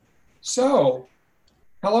So,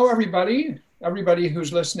 hello everybody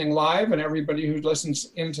who's listening live and everybody who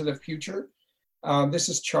listens into the future. This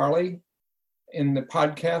is Charlie in the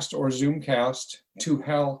podcast or Zoomcast To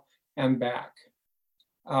Hell and Back.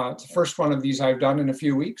 It's the first one of these I've done in a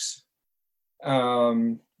few weeks.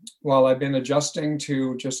 While I've been adjusting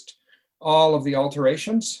to just all of the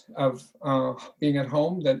alterations of being at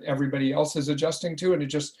home that everybody else is adjusting to, and it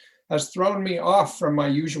just has thrown me off from my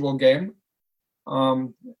usual game.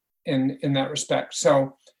 In that respect.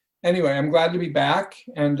 So anyway, I'm glad to be back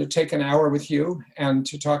and to take an hour with you and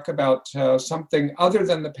to talk about something other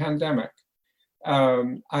than the pandemic.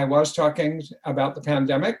 I was talking about the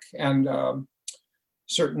pandemic and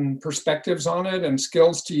certain perspectives on it and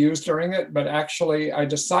skills to use during it, but actually I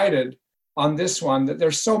decided on this one that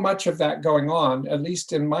there's so much of that going on, at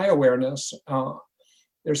least in my awareness.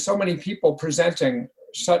 There's so many people presenting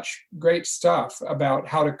such great stuff about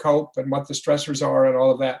how to cope and what the stressors are and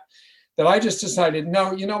all of that, that I just decided,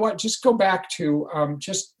 no, you know what, just go back to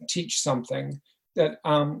just teach something that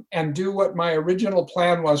and do what my original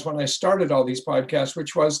plan was when I started all these podcasts,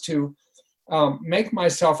 which was to make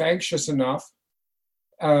myself anxious enough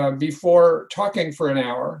before talking for an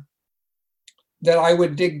hour that I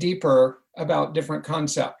would dig deeper about different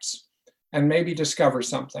concepts and maybe discover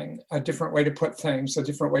something, a different way to put things, a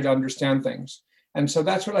different way to understand things. And so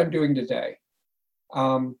that's what I'm doing today.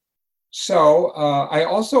 I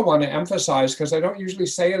also want to emphasize, because I don't usually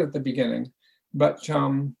say it at the beginning, but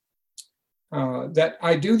that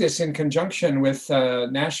I do this in conjunction with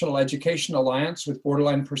National Education Alliance with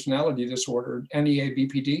Borderline Personality Disorder,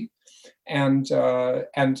 NEA-BPD. And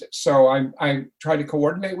so I try to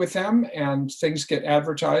coordinate with them, and things get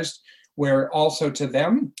advertised where also to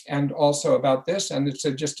them and also about this. And it's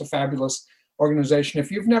just a fabulous organization.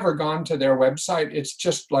 If you've never gone to their website, it's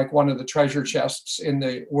just like one of the treasure chests in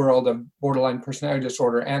the world of borderline personality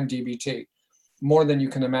disorder and DBT, more than you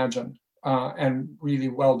can imagine, and really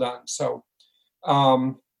well done. So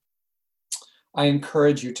I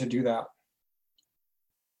encourage you to do that.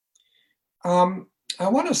 I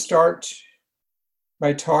want to start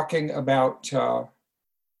by talking about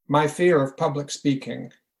my fear of public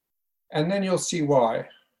speaking, and then you'll see why.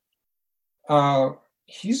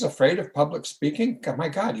 He's afraid of public speaking. My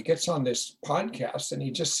God, he gets on this podcast and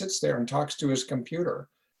he just sits there and talks to his computer.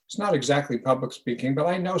 It's not exactly public speaking, but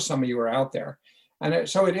I know some of you are out there. And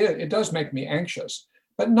it does make me anxious,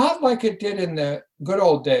 but not like it did in the good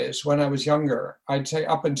old days when I was younger. I'd say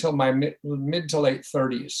up until my mid to late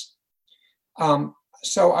 30s.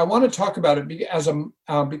 So I want to talk about it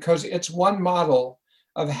because it's one model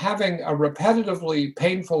of having a repetitively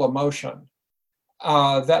painful emotion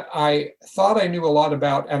that I thought I knew a lot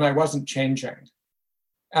about, and I wasn't changing.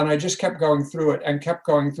 And I just kept going through it and kept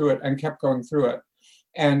going through it and kept going through it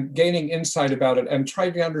and gaining insight about it and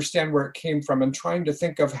trying to understand where it came from and trying to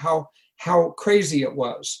think of how crazy it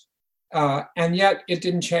was. And yet it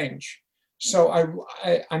didn't change. So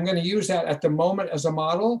I'm going to use that at the moment as a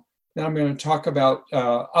model. Then I'm going to talk about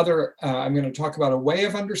I'm going to talk about a way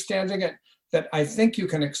of understanding it that I think you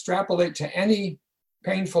can extrapolate to any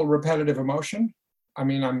painful, repetitive emotion. I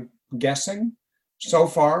mean, I'm guessing so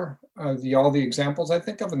far, all the examples I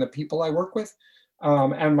think of and the people I work with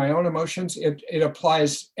and my own emotions, it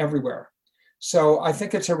applies everywhere. So I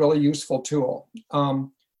think it's a really useful tool.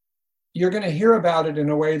 You're going to hear about it in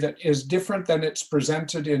a way that is different than it's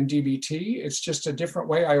presented in DBT. It's just a different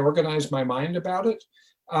way I organize my mind about it.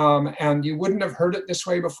 And you wouldn't have heard it this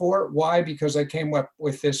way before. Why? Because I came up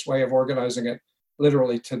with this way of organizing it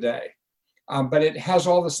literally today. But it has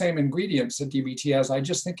all the same ingredients that DBT has. I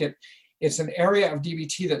just think it's an area of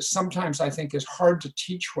DBT that sometimes I think is hard to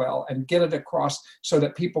teach well and get it across so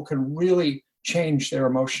that people can really change their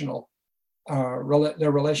emotional,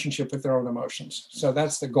 their relationship with their own emotions. So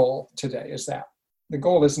that's the goal today, is that. The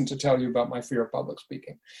goal isn't to tell you about my fear of public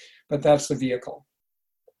speaking, but that's the vehicle.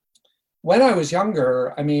 When I was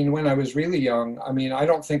younger, when I was really young, I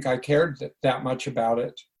don't think I cared that much about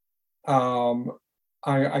it.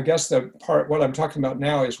 I guess what I'm talking about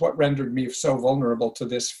now is what rendered me so vulnerable to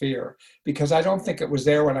this fear, because I don't think it was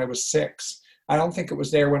there when I was 6. I don't think it was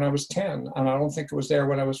there when I was 10, and I don't think it was there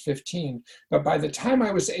when I was 15. But by the time I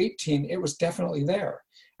was 18, it was definitely there.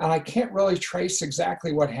 And I can't really trace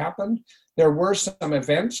exactly what happened. There were some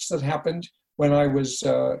events that happened when I was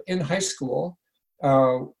in high school,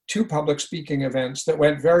 2 public speaking events that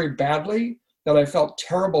went very badly that I felt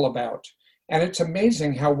terrible about. And it's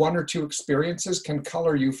amazing how 1 or 2 experiences can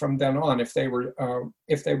color you from then on if they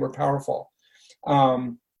were powerful.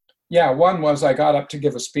 One was I got up to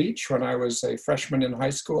give a speech when I was a freshman in high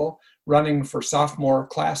school, running for sophomore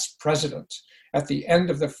class president. at the end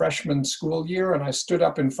of the freshman school year, and I stood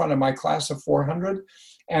up in front of my class of 400,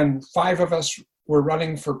 and 5 of us were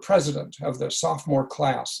running for president of the sophomore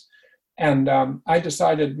class. And I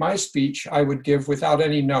decided my speech I would give without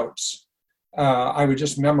any notes. I would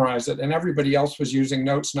just memorize it, and everybody else was using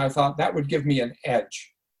notes, and I thought that would give me an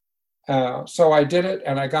edge. So I did it,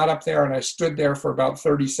 and I got up there, and I stood there for about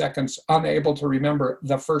 30 seconds, unable to remember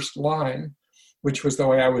the first line, which was the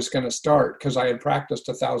way I was going to start, because I had practiced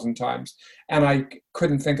 1,000 times, and I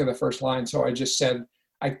couldn't think of the first line, so I just said,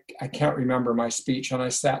 I can't remember my speech, and I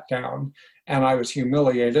sat down, and I was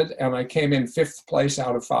humiliated, and I came in 5th place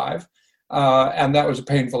out of 5, and that was a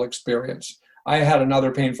painful experience. I had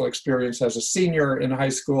another painful experience as a senior in high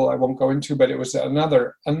school I won't go into, but it was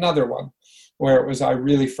another one where it was I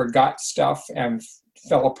really forgot stuff and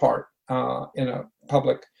fell apart in a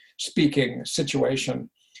public speaking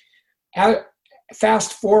situation.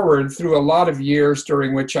 Fast forward through a lot of years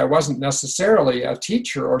during which I wasn't necessarily a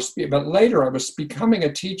teacher, but later I was becoming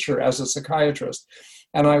a teacher as a psychiatrist,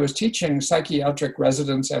 and I was teaching psychiatric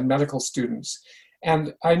residents and medical students.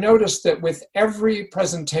 And I noticed that with every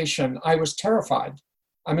presentation, I was terrified.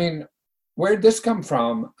 I mean, where'd this come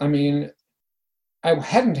from? I mean, I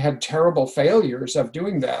hadn't had terrible failures of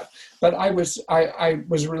doing that, but I was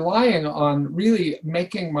relying on really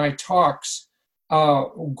making my talks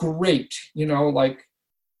great, you know, like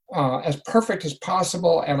as perfect as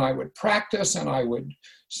possible. And I would practice, and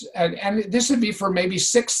and this would be for maybe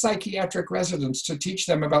 6 psychiatric residents to teach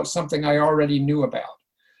them about something I already knew about.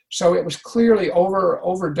 So it was clearly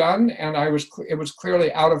overdone, and it was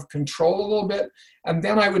clearly out of control a little bit. And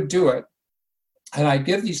then I would do it, and I'd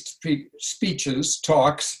give these speeches,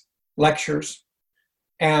 talks, lectures,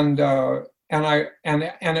 and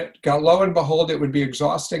it got, lo and behold, it would be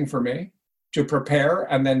exhausting for me to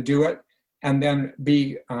prepare and then do it, and then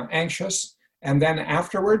be anxious. And then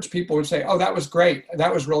afterwards, people would say, "Oh, that was great.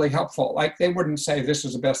 That was really helpful." Like, they wouldn't say this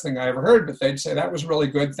is the best thing I ever heard, but they'd say, "That was really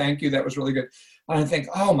good. Thank you. That was really good." And I think,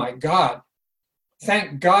 oh my God,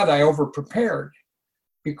 thank God I over-prepared,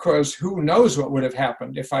 because who knows what would have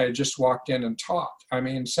happened if I had just walked in and taught. I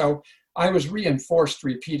mean, so I was reinforced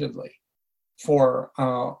repeatedly for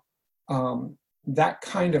that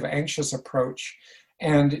kind of anxious approach.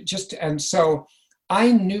 And so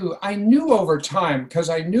I knew over time, because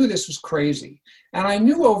I knew this was crazy. And I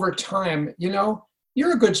knew over time, you know,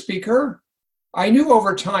 you're a good speaker. I knew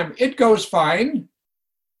over time, it goes fine.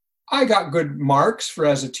 I got good marks for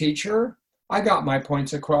as a teacher. I got my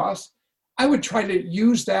points across. I would try to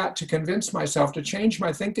use that to convince myself to change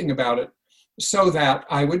my thinking about it so that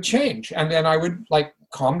I would change. And then I would like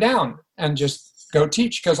calm down and just go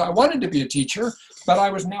teach, because I wanted to be a teacher, but I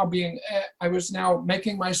was now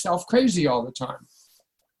making myself crazy all the time.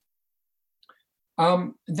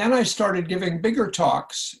 Then I started giving bigger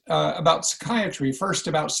talks about psychiatry, first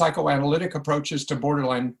about psychoanalytic approaches to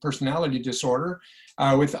borderline personality disorder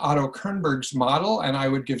with Otto Kernberg's model, and I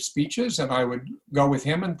would give speeches, and I would go with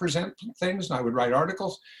him and present things, and I would write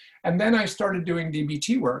articles. And then I started doing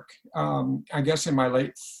DBT work, I guess in my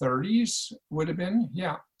late 30s would have been,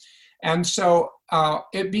 yeah. And so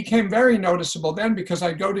it became very noticeable then, because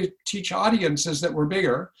I'd go to teach audiences that were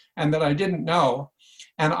bigger and that I didn't know.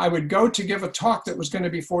 And I would go to give a talk that was going to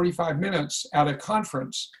be 45 minutes at a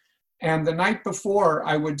conference. And the night before,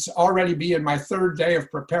 I would already be in my 3rd day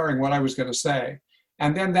of preparing what I was going to say.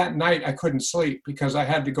 And then that night, I couldn't sleep because I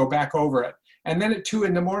had to go back over it. And then at 2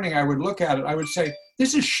 a.m, I would look at it. I would say,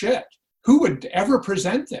 this is shit. Who would ever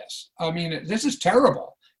present this? I mean, this is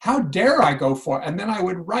terrible. How dare I go for it? And then I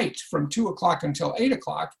would write from 2 o'clock until 8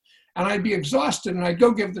 o'clock. And I'd be exhausted. And I'd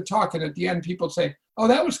go give the talk. And at the end, people would say, oh,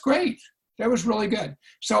 that was great. That was really good.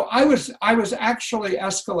 So I was actually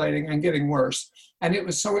escalating and getting worse. And it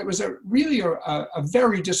was really a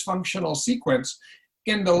very dysfunctional sequence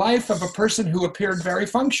in the life of a person who appeared very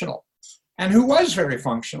functional and who was very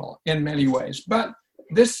functional in many ways. But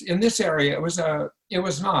in this area, it was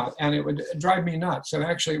not, and it would drive me nuts. And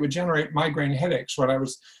actually it would generate migraine headaches when I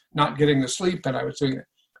was not getting the sleep and I was doing it.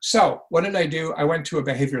 So what did I do? I went to a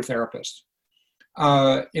behavior therapist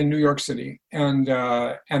in New York City, and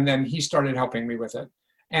then he started helping me with it.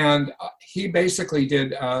 And he basically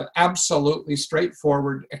did absolutely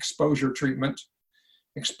straightforward exposure treatment,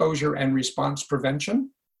 exposure and response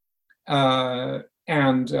prevention, and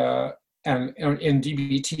in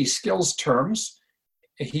DBT skills terms,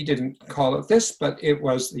 he didn't call it this, but it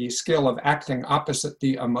was the skill of acting opposite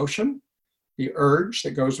the emotion, the urge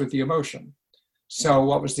that goes with the emotion. So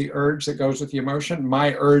what was the urge that goes with the emotion?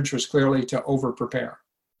 My urge was clearly to over-prepare.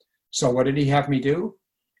 So what did he have me do?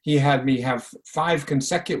 He had me have 5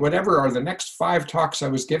 consecutive, whatever are the next 5 talks I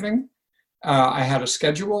was giving, I had a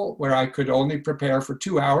schedule where I could only prepare for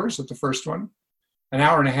 2 hours at the first one, an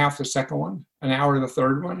hour and a half the second one, an hour the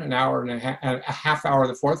third one, an hour and a half hour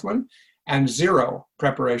the fourth one, and zero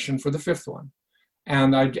preparation for the fifth one.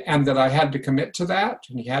 And that I had to commit to that,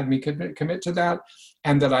 and he had me commit to that,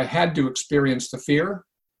 and that I had to experience the fear,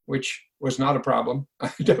 which was not a problem.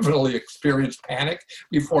 I definitely experienced panic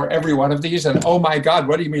before every one of these. And oh my God,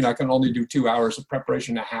 what do you mean I can only do 2 hours of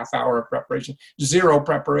preparation, a half hour of preparation, zero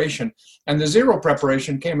preparation? And the zero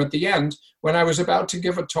preparation came at the end when I was about to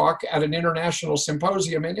give a talk at an international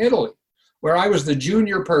symposium in Italy, where I was the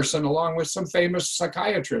junior person along with some famous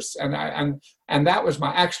psychiatrists. And that was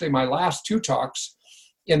actually my last 2 talks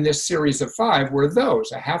in this series of 5 were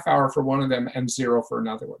those, a half hour for one of them and zero for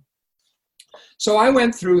another one. So I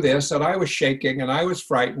went through this, and I was shaking and I was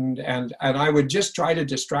frightened, and I would just try to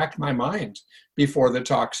distract my mind before the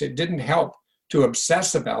talks. It didn't help to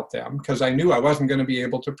obsess about them because I knew I wasn't going to be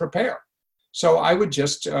able to prepare. So I would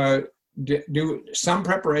just do some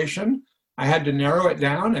preparation. I had to narrow it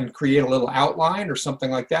down and create a little outline or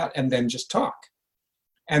something like that, and then just talk.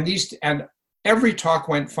 And every talk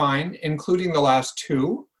went fine, including the last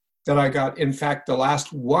 2 that I got. In fact, the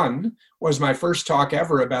last one was my first talk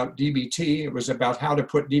ever about DBT. It was about how to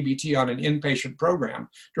put DBT on an inpatient program,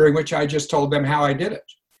 during which I just told them how I did it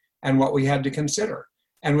and what we had to consider,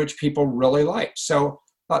 and which people really liked. So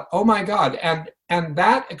I thought, oh my God. And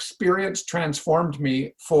that experience transformed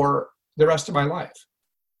me for the rest of my life.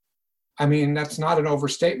 I mean, that's not an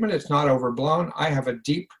overstatement. It's not overblown. I have a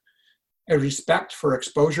deep respect for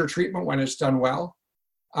exposure treatment when it's done well.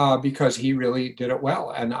 Because he really did it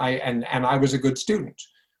well, and I was a good student,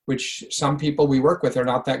 which some people we work with are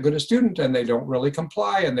not that good a student, and they don't really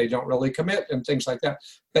comply, and they don't really commit, and things like that.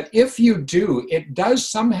 But if you do, it does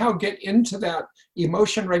somehow get into that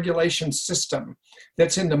emotion regulation system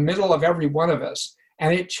that's in the middle of every one of us,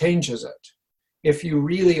 and it changes it. If you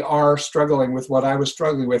really are struggling with what I was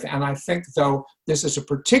struggling with, and I think, though, this is a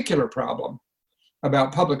particular problem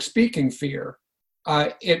about public speaking fear,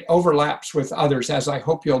 it overlaps with others, as I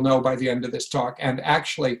hope you'll know by the end of this talk. And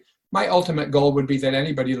actually, my ultimate goal would be that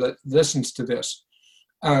anybody that listens to this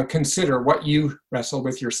consider what you wrestle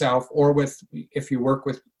with yourself, or with, if you work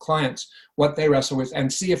with clients, what they wrestle with,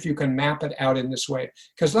 and see if you can map it out in this way.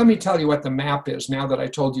 Because let me tell you what the map is now that I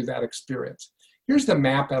told you that experience. Here's the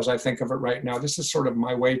map as I think of it right now. This is sort of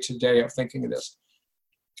my way today of thinking of this.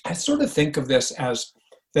 I sort of think of this as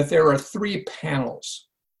that there are 3 panels.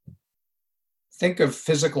 Think of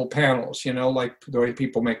physical panels, like the way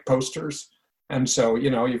people make posters. And so,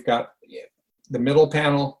 you've got the middle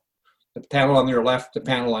panel, the panel on your left, the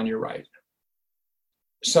panel on your right.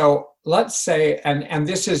 So let's say, and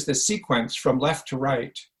this is the sequence from left to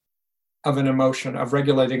right of an emotion, of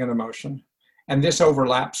regulating an emotion. And this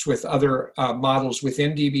overlaps with other models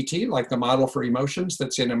within DBT, like the model for emotions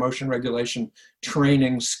that's in emotion regulation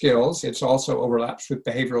training skills. It's also overlaps with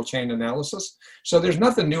behavioral chain analysis. So there's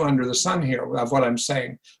nothing new under the sun here of what I'm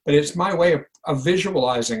saying, but it's my way of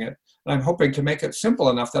visualizing it. And I'm hoping to make it simple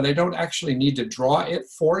enough that I don't actually need to draw it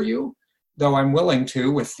for you, though I'm willing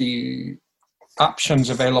to with the options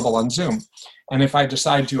available on Zoom. And if I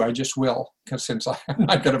decide to, I just will, because since I'm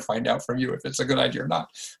not going to find out from you if it's a good idea or not.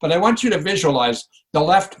 But I want you to visualize the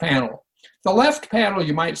left panel. The left panel,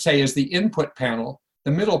 you might say, is the input panel,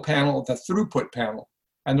 the middle panel, the throughput panel,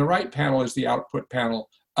 and the right panel is the output panel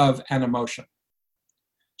of an emotion.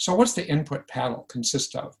 So what's the input panel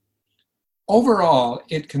consist of? Overall,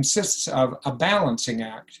 it consists of a balancing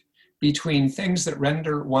act between things that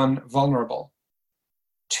render one vulnerable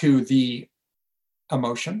to the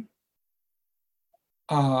emotion,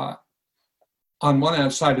 on one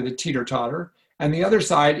side of the teeter-totter, and the other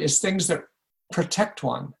side is things that protect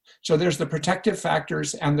one. So there's the protective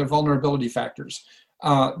factors and the vulnerability factors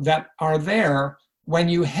that are there when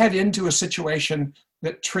you head into a situation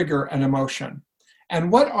that trigger an emotion.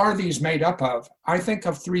 And what are these made up of? I think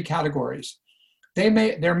of 3 categories.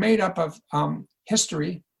 They're made up of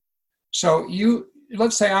history. So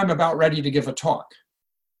let's say I'm about ready to give a talk,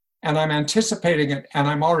 and I'm anticipating it, and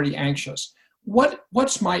I'm already anxious. What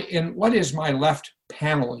is my left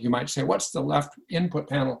panel, you might say? What's the left input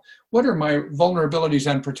panel? What are my vulnerabilities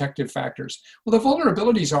and protective factors? Well, the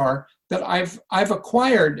vulnerabilities are that I've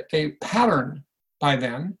acquired a pattern by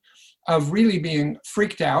then of really being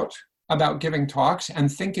freaked out about giving talks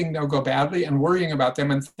and thinking they'll go badly and worrying about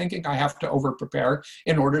them and thinking I have to over-prepare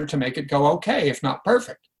in order to make it go okay, if not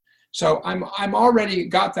perfect. So I'm already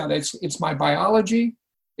got that. It's my biology.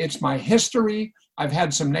 It's my history. I've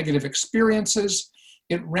had some negative experiences.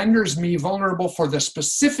 It renders me vulnerable for the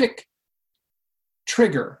specific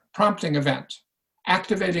trigger, prompting event,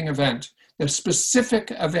 activating event the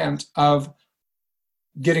specific event of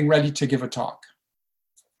getting ready to give a talk.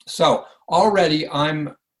 So already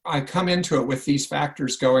I come into it with these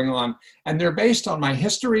factors going on, and they're based on my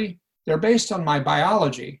history, they're based on my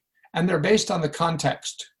biology, and they're based on the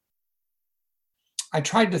context. I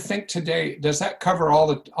tried to think today, does that cover all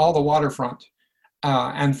the waterfront?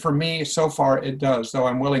 And for me, so far it does, though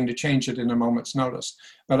I'm willing to change it in a moment's notice.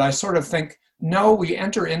 But I sort of think, no, we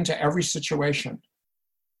enter into every situation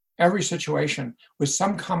with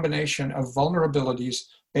some combination of vulnerabilities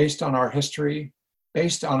based on our history,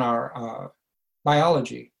 based on our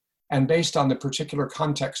biology, and based on the particular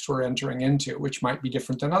context we're entering into, which might be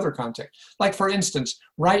different than other contexts. Like, for instance,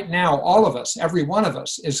 right now, all of us, every one of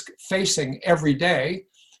us, is facing every day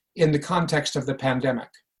in the context of the pandemic.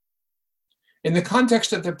 In the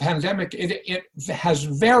context of the pandemic, it has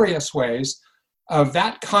various ways of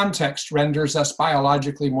that context renders us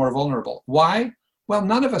biologically more vulnerable. Why? Well,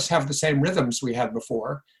 none of us have the same rhythms we had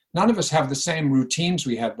before. None of us have the same routines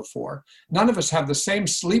we had before. None of us have the same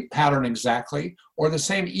sleep pattern exactly, or the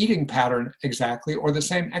same eating pattern exactly, or the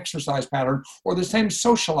same exercise pattern, or the same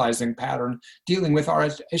socializing pattern dealing with our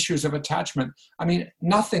issues of attachment. I mean,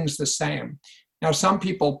 nothing's the same. Now, some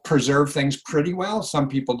people preserve things pretty well. Some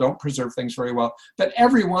people don't preserve things very well. But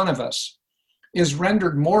every one of us is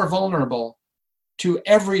rendered more vulnerable to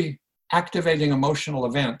every activating emotional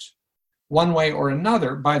event, one way or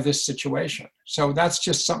another, by this situation. So that's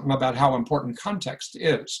just something about how important context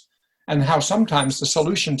is, and how sometimes the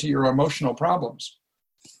solution to your emotional problems,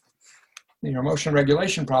 your emotion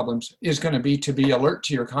regulation problems, is going to be alert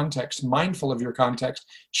to your context, mindful of your context,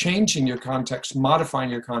 changing your context, modifying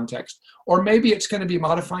your context, or maybe it's going to be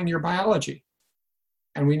modifying your biology.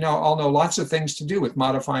 And we all know lots of things to do with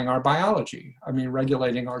modifying our biology. I mean,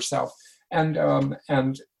 regulating ourselves. And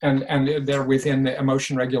they're within the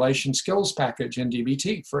emotion regulation skills package in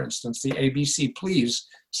DBT, for instance. The ABC Please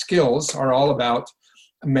skills are all about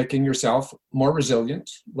making yourself more resilient,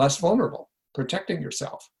 less vulnerable, protecting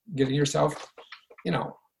yourself, getting yourself,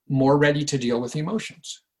 more ready to deal with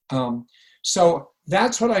emotions. So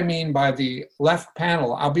that's what I mean by the left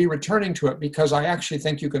panel. I'll be returning to it because I actually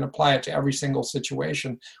think you can apply it to every single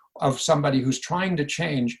situation of somebody who's trying to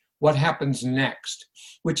change what happens next,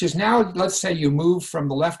 which is now, let's say you move from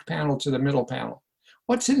the left panel to the middle panel.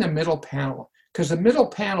 What's in the middle panel? Because the middle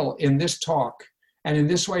panel in this talk and in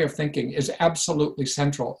this way of thinking is absolutely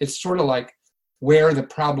central. It's sort of like where the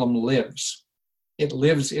problem lives. It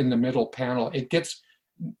lives in the middle panel. It gets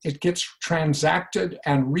transacted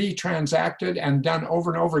and retransacted and done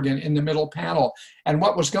over and over again in the middle panel. And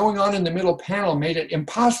what was going on in the middle panel made it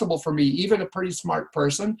impossible for me, even a pretty smart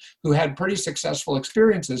person who had pretty successful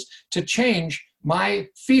experiences, to change my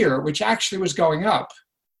fear, which actually was going up,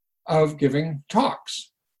 of giving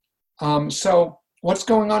talks. So what's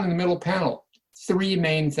going on in the middle panel? Three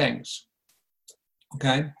main things,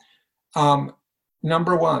 okay?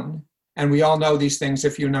 Number one, and we all know these things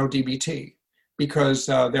if you know DBT, because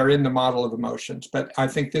they're in the model of emotions. But I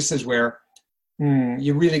think this is where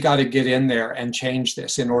you really got to get in there and change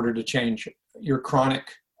this in order to change your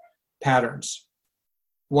chronic patterns.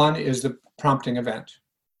 One is the prompting event.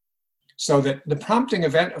 So that the prompting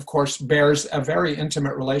event, of course, bears a very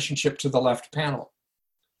intimate relationship to the left panel.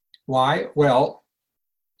 Why? Well,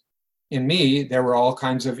 in me, there were all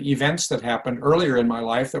kinds of events that happened earlier in my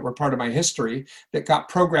life that were part of my history that got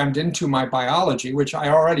programmed into my biology, which I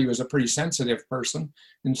already was a pretty sensitive person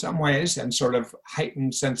in some ways and sort of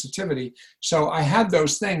heightened sensitivity. So I had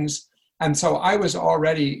those things. And so I was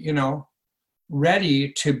already,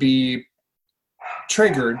 ready to be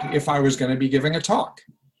triggered if I was going to be giving a talk.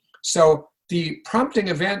 So the prompting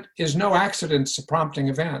event is no accident, it's a prompting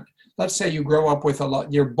event. Let's say you grow up with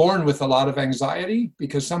you're born with a lot of anxiety,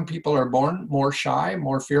 because some people are born more shy,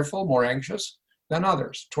 more fearful, more anxious than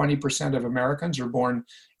others. 20% of Americans are born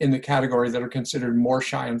in the category that are considered more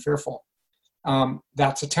shy and fearful.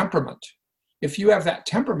 That's a temperament. If you have that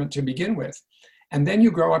temperament to begin with, and then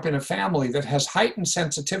you grow up in a family that has heightened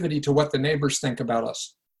sensitivity to what the neighbors think about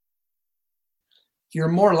us, you're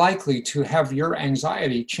more likely to have your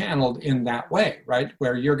anxiety channeled in that way, right?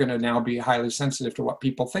 Where you're going to now be highly sensitive to what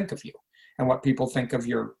people think of you and what people think of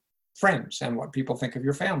your friends and what people think of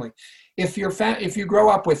your family. If you grow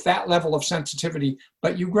up with that level of sensitivity,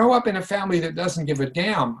 but you grow up in a family that doesn't give a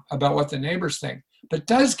damn about what the neighbors think, but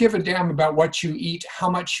does give a damn about what you eat, how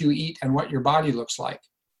much you eat, and what your body looks like,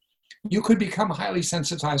 you could become highly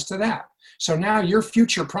sensitized to that. So now your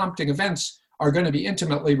future prompting events are going to be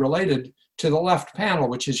intimately related to the left panel,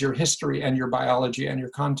 which is your history and your biology and your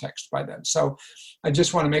context by then. So I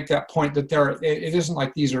just want to make that point that it isn't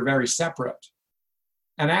like these are very separate.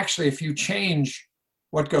 And actually, if you change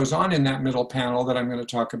what goes on in that middle panel that I'm going to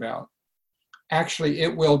talk about, actually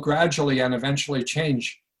it will gradually and eventually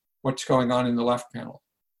change what's going on in the left panel.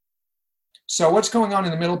 So what's going on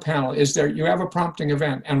in the middle panel is there you have a prompting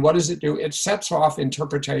event, and what does it do? It sets off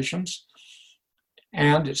interpretations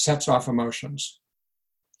and it sets off emotions.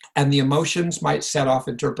 And the emotions might set off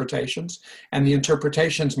interpretations, and the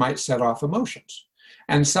interpretations might set off emotions.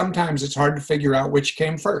 And sometimes it's hard to figure out which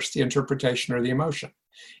came first, the interpretation or the emotion.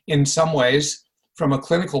 In some ways, from a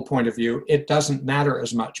clinical point of view, it doesn't matter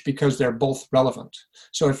as much because they're both relevant.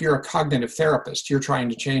 So if you're a cognitive therapist, you're trying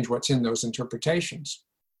to change what's in those interpretations.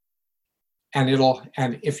 And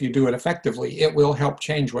if you do it effectively, it will help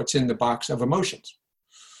change what's in the box of emotions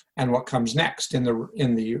and what comes next in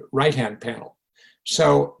the right-hand panel.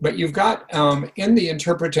 So, but you've got in the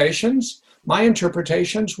interpretations, my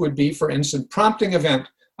interpretations would be, for instance, prompting event.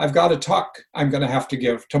 I've got a talk I'm going to have to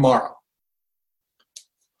give tomorrow.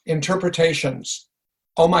 Interpretations.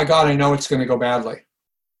 Oh my God, I know it's going to go badly.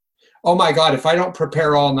 Oh my God, if I don't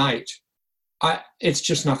prepare all night, it's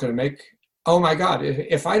just not going to make. Oh my God,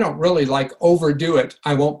 if I don't really overdo it,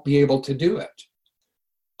 I won't be able to do it.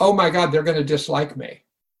 Oh my God, they're going to dislike me.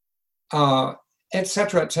 Et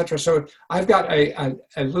cetera, et cetera. So I've got a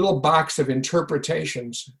little box of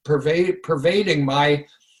interpretations pervading my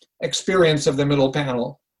experience of the middle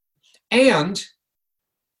panel. And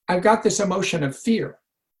I've got this emotion of fear.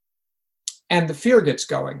 And the fear gets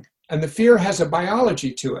going. And the fear has a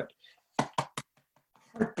biology to it.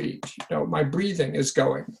 Heartbeat, my breathing is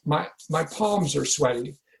going. My palms are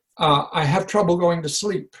sweaty. I have trouble going to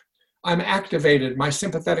sleep. I'm activated. My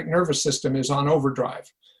sympathetic nervous system is on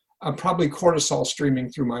overdrive. Probably cortisol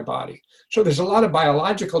streaming through my body. So there's a lot of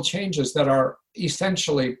biological changes that are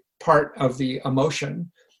essentially part of the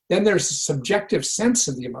emotion. Then there's a subjective sense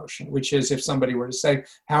of the emotion, which is if somebody were to say,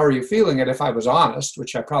 how are you feeling? And if I was honest,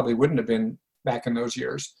 which I probably wouldn't have been back in those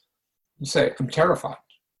years, you'd say, I'm terrified.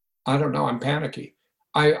 I don't know, I'm panicky.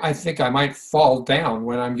 I think I might fall down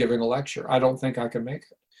when I'm giving a lecture. I don't think I can make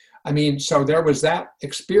it. I mean, so there was that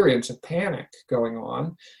experience of panic going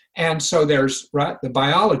on. And so there's the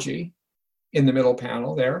biology in the middle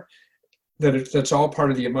panel there, that's all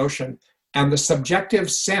part of the emotion, and the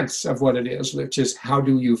subjective sense of what it is, which is how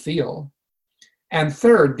do you feel? And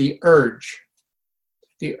third, the urge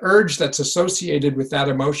that's associated with that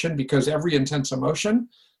emotion, because every intense emotion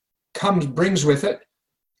brings with it,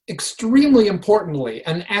 extremely importantly,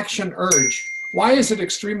 an action urge. Why is it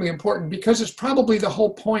extremely important? Because it's probably the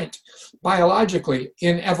whole point biologically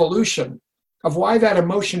in evolution of why that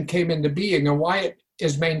emotion came into being and why it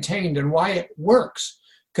is maintained and why it works.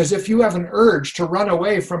 Because if you have an urge to run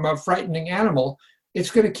away from a frightening animal,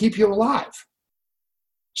 it's going to keep you alive.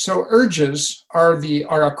 So urges are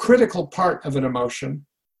a critical part of an emotion,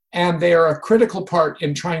 and they are a critical part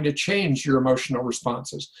in trying to change your emotional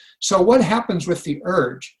responses. So what happens with the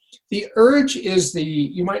urge? The urge is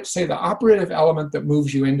you might say, the operative element that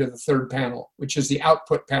moves you into the third panel, which is the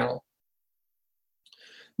output panel.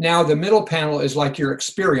 Now, the middle panel is like your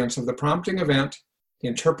experience of the prompting event, the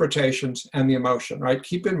interpretations, and the emotion, right?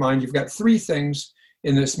 Keep in mind, you've got three things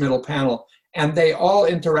in this middle panel, and they all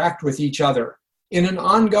interact with each other in an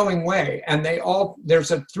ongoing way. And there's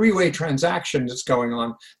a three-way transaction that's going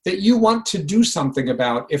on that you want to do something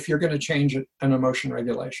about if you're going to change an emotion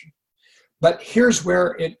regulation. But here's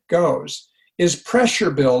where it goes, is pressure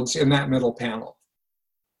builds in that middle panel.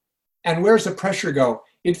 And where's the pressure go?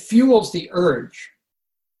 It fuels the urge.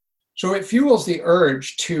 So it fuels the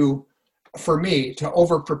urge for me, to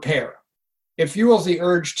over-prepare. It fuels the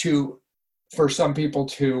urge for some people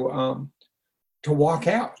to walk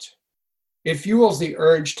out. It fuels the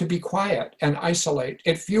urge to be quiet and isolate.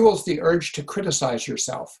 It fuels the urge to criticize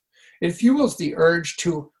yourself. It fuels the urge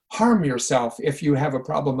to harm yourself if you have a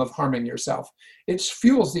problem of harming yourself. It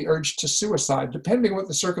fuels the urge to suicide, depending what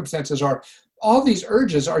the circumstances are. All these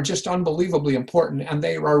urges are just unbelievably important, and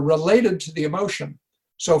they are related to the emotion.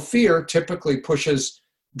 So fear typically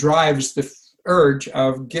drives the urge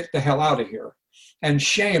of get the hell out of here. And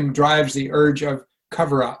shame drives the urge of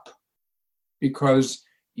cover up, because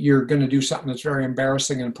you're going to do something that's very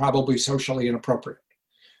embarrassing and probably socially inappropriate.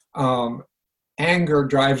 Anger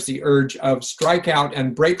drives the urge of strike out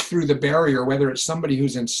and break through the barrier, whether it's somebody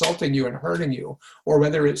who's insulting you and hurting you, or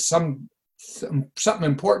whether it's something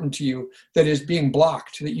important to you that is being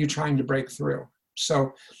blocked that you're trying to break through.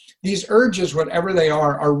 So these urges, whatever they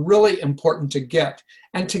are really important to get.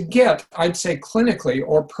 And to get, I'd say clinically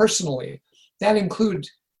or personally, that includes,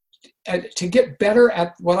 to get better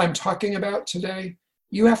at what I'm talking about today,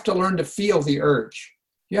 you have to learn to feel the urge.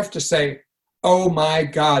 You have to say, oh my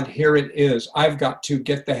God, here it is. I've got to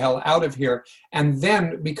get the hell out of here. And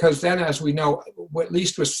then, because then, as we know, at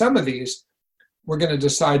least with some of these, we're going to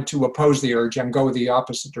decide to oppose the urge and go the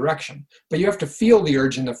opposite direction. But you have to feel the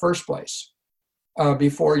urge in the first place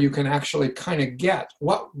before you can actually kind of get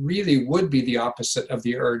what really would be the opposite of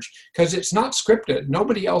the urge, because it's not scripted.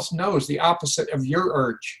 Nobody else knows the opposite of your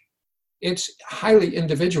urge. It's highly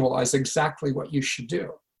individualized, exactly what you should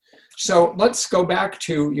do. So let's go back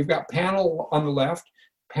to, you've got panel on the left,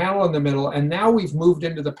 panel in the middle, and now we've moved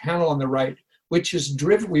into the panel on the right, which is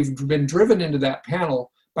driven, we've been driven into that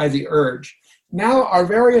panel by the urge. Now our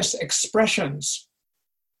various expressions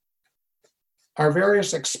of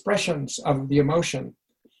the emotion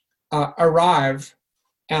arrive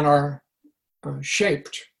and are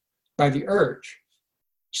shaped by the urge.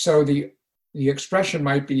 So the expression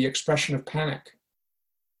might be the expression of panic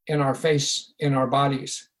in our face, in our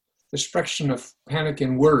bodies, the expression of panic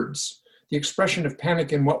in words, the expression of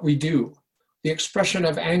panic in what we do, the expression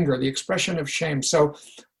of anger, the expression of shame. So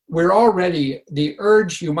we're already, the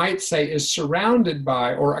urge, you might say, is surrounded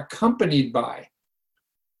by or accompanied by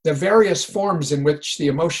the various forms in which the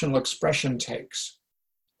emotional expression takes.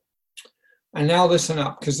 And now listen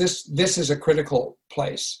up, because this is a critical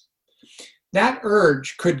place. That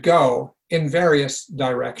urge could go in various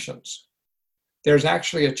directions. There's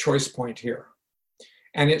actually a choice point here.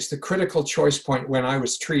 And it's the critical choice point when I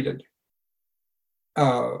was treated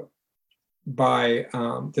by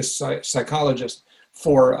this psychologist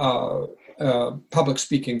for public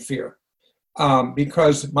speaking fear.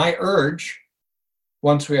 Because my urge,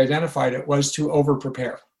 once we identified it, was to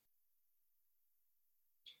over-prepare.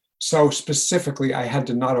 So specifically, I had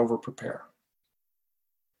to not over-prepare.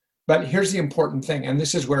 But here's the important thing, and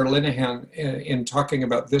this is where Linehan, in talking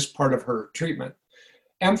about this part of her treatment,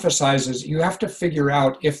 emphasizes you have to figure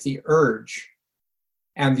out if the urge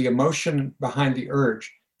and the emotion behind the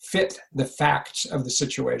urge fit the facts of the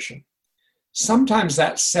situation. Sometimes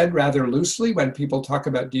that's said rather loosely when people talk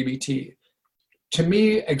about DBT. To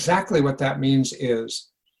me, exactly what that means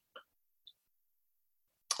is,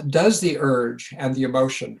 does the urge and the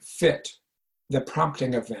emotion fit the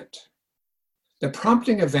prompting event? The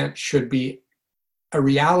prompting event should be a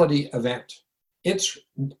reality event.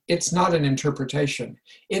 It's not an interpretation.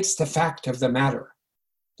 It's the fact of the matter.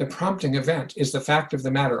 The prompting event is the fact of the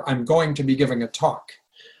matter. I'm going to be giving a talk.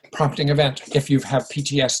 Prompting event, if you have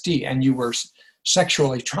PTSD and you were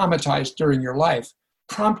sexually traumatized during your life,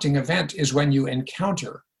 prompting event is when you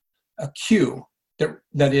encounter a cue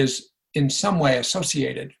that is in some way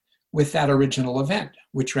associated with that original event,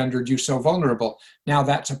 which rendered you so vulnerable. Now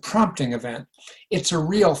that's a prompting event. It's a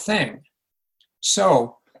real thing.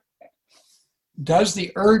 So, does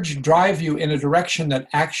the urge drive you in a direction that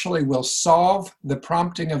actually will solve the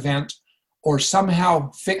prompting event or somehow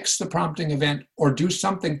fix the prompting event or do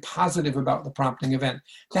something positive about the prompting event?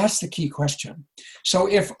 That's the key question. So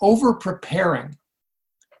if over-preparing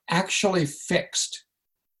actually fixed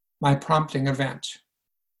my prompting event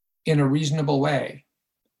in a reasonable way,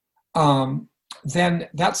 then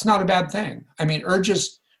that's not a bad thing. I mean,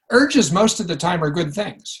 urges most of the time are good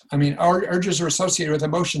things. I mean, our urges are associated with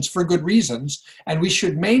emotions for good reasons, and we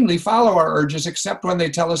should mainly follow our urges except when they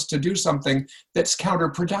tell us to do something that's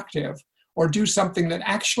counterproductive or do something that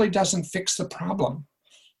actually doesn't fix the problem.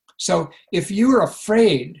 So if you're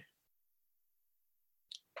afraid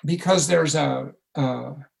because there's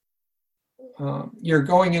you're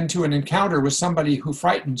going into an encounter with somebody who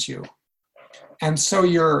frightens you, and so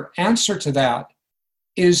your answer to that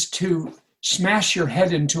is to smash your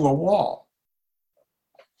head into a wall,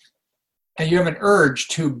 and you have an urge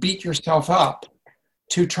to beat yourself up,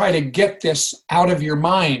 to try to get this out of your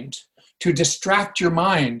mind, to distract your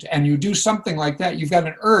mind, and you do something like that, you've got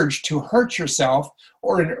an urge to hurt yourself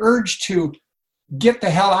or an urge to get the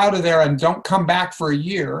hell out of there and don't come back for a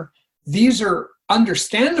year. These are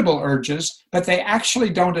understandable urges, but they actually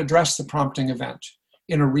don't address the prompting event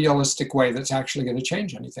in a realistic way that's actually going to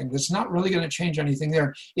change anything. That's not really going to change anything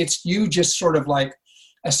there. It's you just sort of like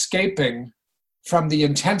escaping from the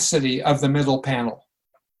intensity of the middle panel.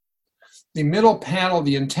 The middle panel,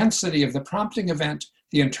 the intensity of the prompting event,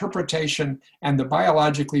 the interpretation, and the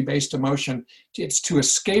biologically based emotion, it's to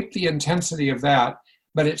escape the intensity of that,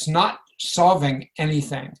 but it's not solving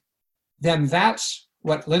anything. Then that's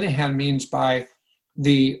what Linehan means by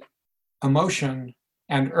the emotion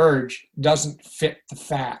and urge doesn't fit the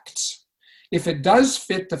facts. If it does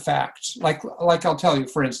fit the facts, like I'll tell you,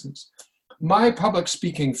 for instance, my public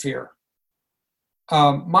speaking fear,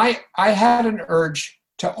 I had an urge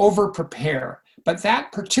to over-prepare, but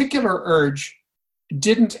that particular urge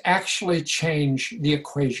didn't actually change the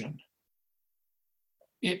equation.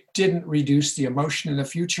 it didn't reduce the emotion in the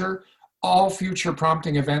future. All future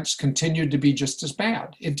prompting events continued to be just as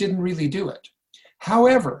bad. It didn't really do it.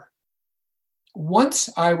 However, once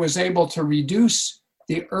I was able to reduce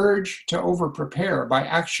the urge to over-prepare by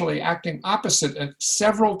actually acting opposite it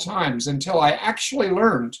several times until I actually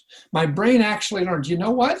learned, my brain actually learned, you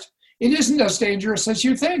know what? It isn't as dangerous as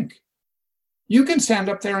you think. You can stand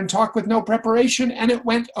up there and talk with no preparation, and it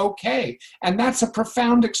went okay. And that's a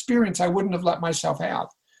profound experience I wouldn't have let myself have.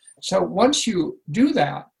 So once you do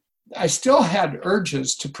that, I still had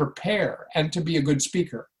urges to prepare and to be a good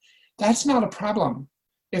speaker. That's not a problem.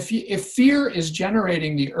 If fear is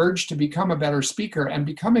generating the urge to become a better speaker, and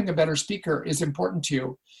becoming a better speaker is important to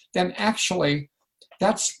you, then actually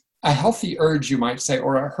that's a healthy urge, you might say,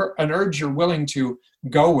 or an urge you're willing to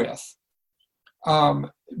go with.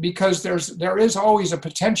 Because there is always a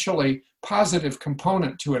potentially positive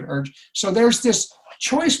component to an urge. So there's this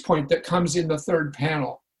choice point that comes in the third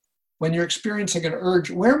panel. When you're experiencing an urge,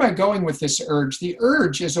 where am I going with this urge? The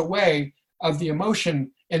urge is a way of the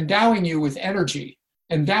emotion endowing you with energy,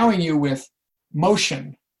 endowing you with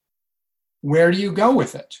motion. Where do you go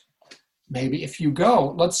with it? Maybe if you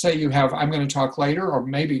go, let's say you have, I'm going to talk later, or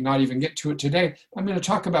maybe not even get to it today, I'm going to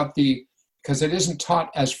talk about because it isn't taught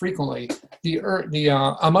as frequently,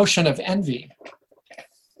 the emotion of envy.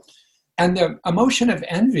 And the emotion of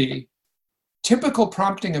envy, typical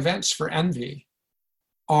prompting events for envy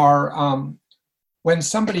are when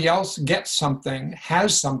somebody else gets something,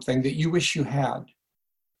 has something that you wish you had,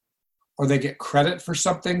 or they get credit for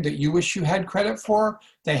something that you wish you had credit for,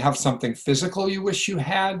 they have something physical you wish you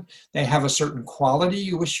had, they have a certain quality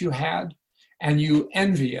you wish you had, and you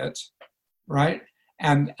envy it, right?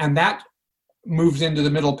 And that moves into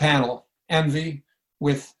the middle panel, envy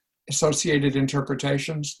with associated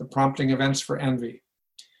interpretations, the prompting events for envy.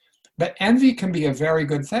 But envy can be a very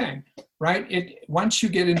good thing, right? Once you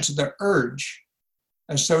get into the urge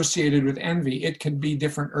associated with envy, it can be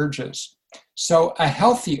different urges. So a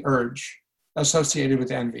healthy urge associated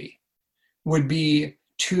with envy would be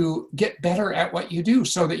to get better at what you do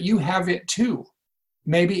so that you have it too.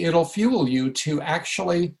 Maybe it'll fuel you to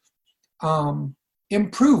actually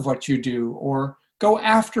improve what you do, or go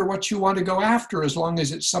after what you want to go after, as long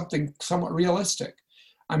as it's something somewhat realistic.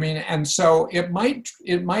 I mean, and so it might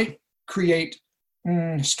create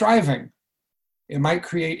striving. It might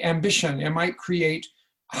create ambition. It might create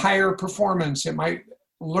higher performance. It might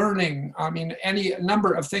learning. I mean, any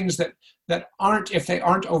number of things that aren't, if they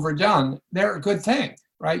aren't overdone, they're a good thing,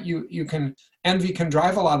 right? Envy can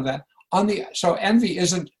drive a lot of that. So envy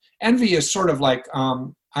is sort of like,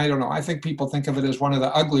 I don't know, I think people think of it as one of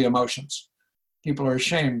the ugly emotions. People are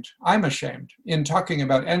ashamed. I'm ashamed in talking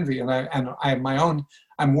about envy, and I have my own,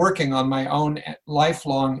 I'm working on my own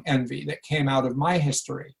lifelong envy that came out of my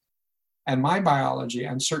history and my biology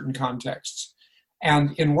and certain contexts.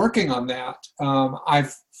 And in working on that,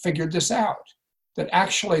 I've figured this out, that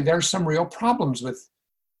actually there's some real problems with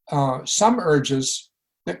some urges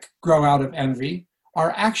that grow out of envy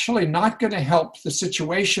are actually not going to help the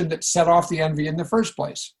situation that set off the envy in the first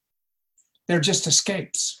place. They're just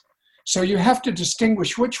escapes. So you have to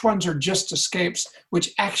distinguish which ones are just escapes,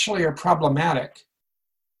 which actually are problematic,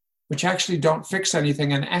 which actually don't fix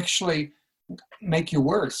anything and actually make you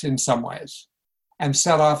worse in some ways and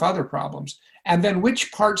set off other problems. And then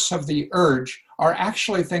which parts of the urge are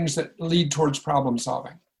actually things that lead towards problem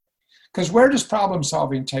solving. Because where does problem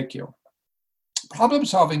solving take you? Problem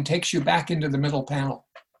solving takes you back into the middle panel.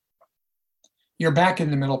 You're back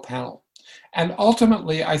in the middle panel. And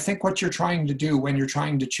ultimately, I think what you're trying to do when you're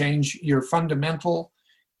trying to change your fundamental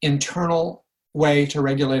internal way to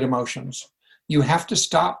regulate emotions, you have to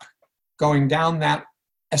stop going down that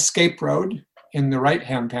escape road in the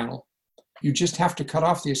right-hand panel. You just have to cut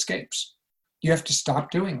off the escapes. You have to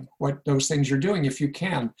stop doing what those things you're doing if you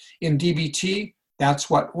can. In DBT, that's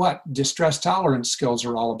what distress tolerance skills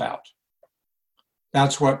are all about.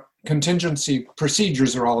 That's what contingency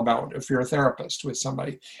procedures are all about if you're a therapist with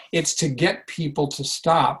somebody. It's to get people to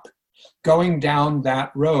stop going down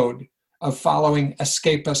that road of following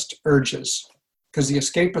escapist urges, because the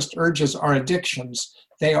escapist urges are addictions.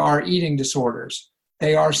 They are eating disorders.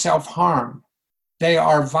 They are self-harm. They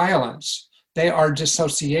are violence. They are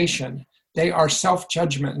dissociation. They are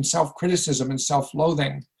self-judgment and self-criticism and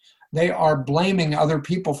self-loathing. They are blaming other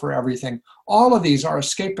people for everything. All of these are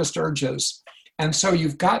escapist urges. And so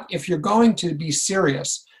you've got, if you're going to be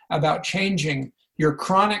serious about changing your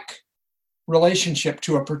chronic relationship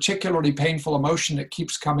to a particularly painful emotion that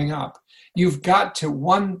keeps coming up, you've got to,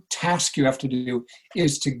 one task you have to do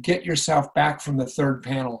is to get yourself back from the third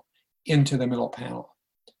panel into the middle panel.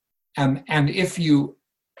 And if you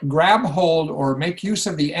grab hold or make use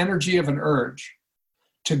of the energy of an urge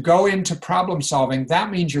to go into problem solving,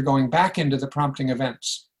 that means you're going back into the prompting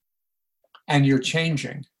events and you're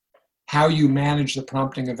changing how you manage the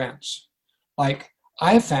prompting events. Like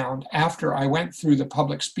I found after I went through the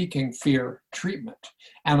public speaking fear treatment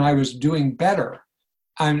and I was doing better,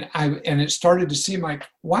 and it started to seem like,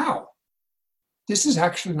 wow, this is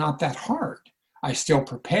actually not that hard. I still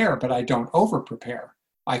prepare, but I don't over prepare.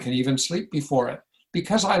 I can even sleep before it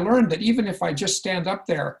because I learned that even if I just stand up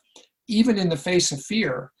there, even in the face of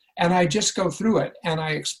fear, and I just go through it and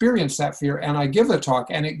I experience that fear and I give the talk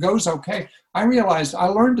and it goes okay, I realized I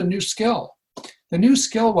learned a new skill. The new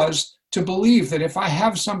skill was to believe that if I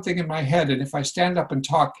have something in my head and if I stand up and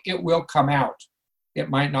talk, it will come out. It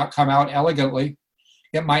might not come out elegantly.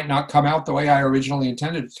 It might not come out the way I originally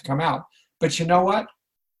intended it to come out. But you know what?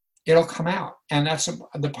 It'll come out. And that's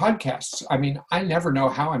the podcasts. I mean, I never know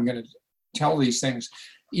how I'm going to tell these things,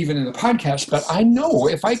 even in the podcast, but I know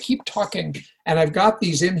if I keep talking and I've got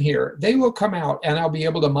these in here, they will come out and I'll be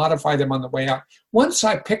able to modify them on the way out. Once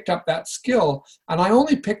I picked up that skill, and I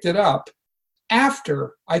only picked it up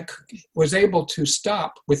after I was able to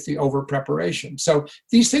stop with the over preparation. So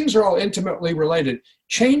these things are all intimately related.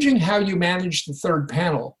 Changing how you manage the third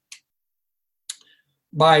panel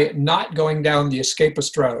by not going down the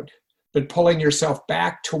escapist road, but pulling yourself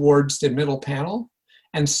back towards the middle panel,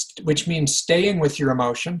 and which means staying with your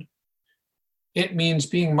emotion. It means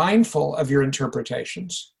being mindful of your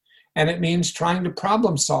interpretations, and it means trying to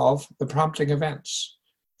problem solve the prompting events.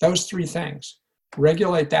 Those three things.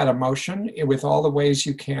 Regulate that emotion with all the ways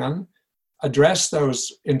you can, address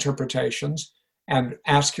those interpretations, and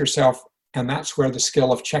ask yourself, and that's where the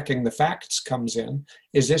skill of checking the facts comes in.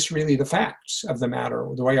 Is this really the facts of the matter,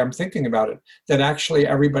 the way I'm thinking about it? That actually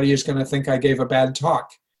everybody is going to think I gave a bad talk.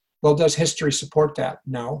 Well, does history support that?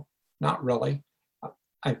 No, not really.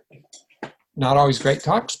 Not always great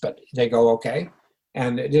talks, but they go okay,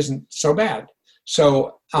 and it isn't so bad.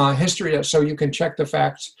 So history, so you can check the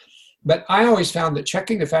facts. But I always found that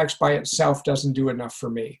checking the facts by itself doesn't do enough for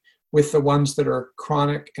me with the ones that are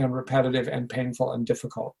chronic and repetitive and painful and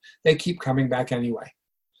difficult. They keep coming back anyway.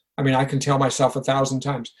 I mean, I can tell myself 1,000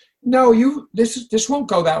 times, no, this won't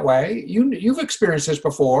go that way. You've experienced this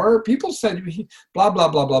before. People said blah, blah,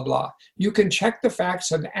 blah, blah, blah. You can check the facts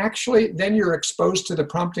and actually then you're exposed to the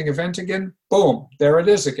prompting event again. Boom, there it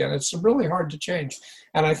is again. It's really hard to change.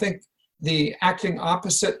 And I think the acting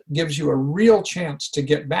opposite gives you a real chance to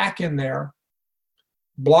get back in there,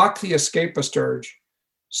 block the escapist urge,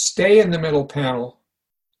 stay in the middle panel,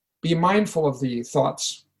 be mindful of the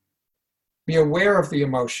thoughts, be aware of the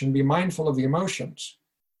emotion, be mindful of the emotions,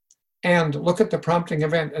 and look at the prompting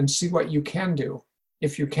event and see what you can do,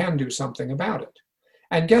 if you can do something about it.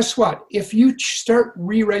 And guess what? If you start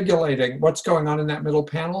re-regulating what's going on in that middle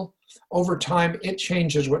panel, over time, it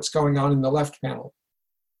changes what's going on in the left panel.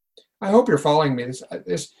 I hope you're following me.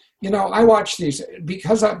 I watch these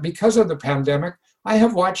because of the pandemic. I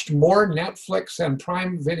have watched more Netflix and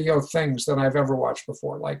Prime Video things than I've ever watched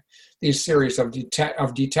before, like these series of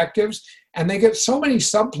detectives, and they get so many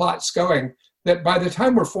subplots going that by the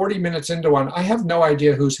time we're 40 minutes into one, I have no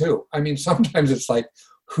idea who's who. I mean, sometimes it's like,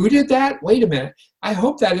 who did that? Wait a minute. I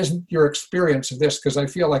hope that isn't your experience of this, because I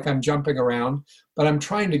feel like I'm jumping around, but I'm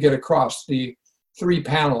trying to get across the three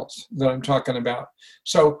panels that I'm talking about.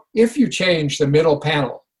 So if you change the middle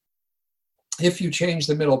panel, if you change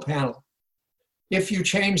the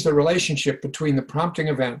relationship between the prompting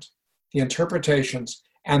event, the interpretations,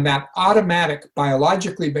 and that automatic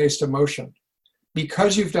biologically based emotion,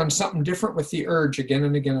 because you've done something different with the urge again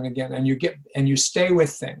and again and again, and you stay with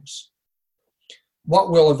things,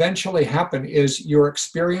 what will eventually happen is your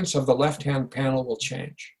experience of the left-hand panel will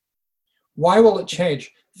change. Why will it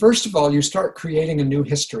change? First of all, you start creating a new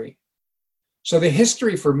history. So the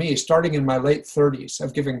history for me, starting in my late 30s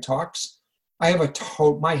of giving talks,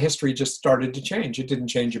 my history just started to change. It didn't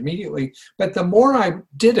change immediately, but the more I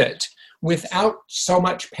did it without so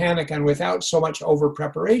much panic and without so much over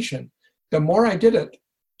preparation, the more I did it,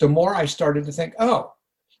 the more I started to think, oh,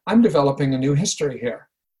 I'm developing a new history here.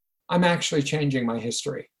 I'm actually changing my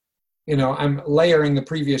history. I'm layering the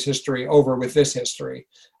previous history over with this history.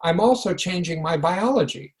 I'm also changing my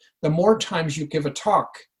biology. The more times you give a talk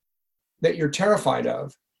that you're terrified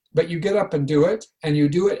of, but you get up and do it, and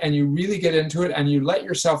you really get into it, and you let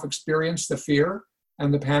yourself experience the fear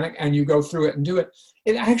and the panic, and you go through it and do it,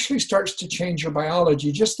 it actually starts to change your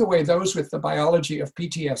biology, just the way those with the biology of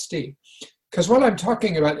PTSD. Because what I'm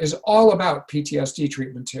talking about is all about PTSD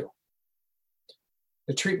treatment too.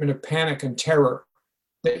 The treatment of panic and terror,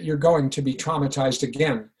 that you're going to be traumatized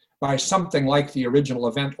again by something like the original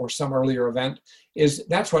event or some earlier event,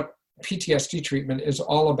 that's what PTSD treatment is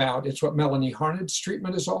all about. It's what Melanie Harned's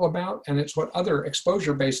treatment is all about, and it's what other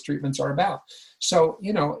exposure-based treatments are about. So,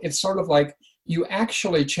 it's sort of like you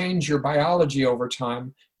actually change your biology over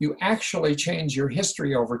time, you actually change your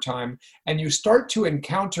history over time, and you start to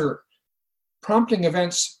encounter prompting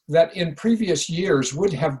events that in previous years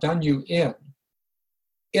would have done you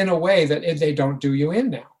in a way that they don't do you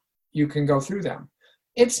in now. You can go through them.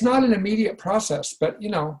 It's not an immediate process, but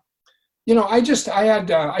I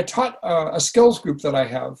taught a skills group that I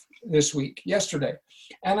have yesterday.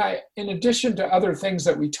 And in addition to other things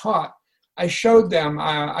that we taught, I showed them,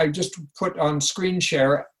 I just put on screen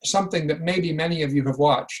share something that maybe many of you have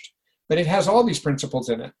watched, but it has all these principles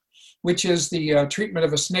in it, which is the treatment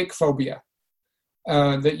of a snake phobia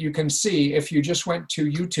that you can see if you just went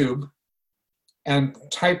to YouTube and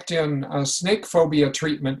typed in snake phobia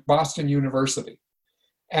treatment, Boston University.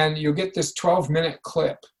 And you'll get this 12-minute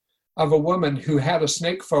clip of a woman who had a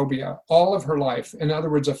snake phobia all of her life. In other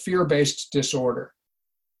words, a fear-based disorder.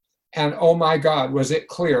 And oh my God, was it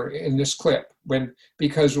clear in this clip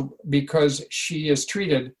because she is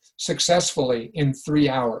treated successfully in 3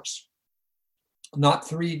 hours. Not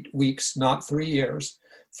 3 weeks, not 3 years,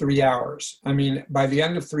 3 hours. I mean, by the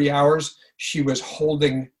end of 3 hours, she was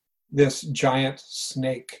holding this giant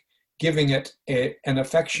snake, giving it an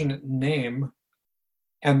affectionate name,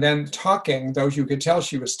 and then talking, though you could tell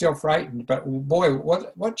she was still frightened. But boy,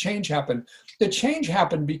 what change happened? The change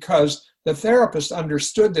happened because the therapist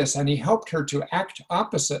understood this, and he helped her to act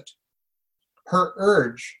opposite her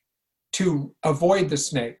urge to avoid the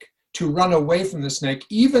snake, to run away from the snake,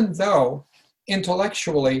 even though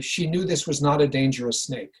intellectually she knew this was not a dangerous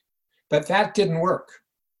snake. But that didn't work.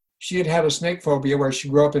 She had had a snake phobia where she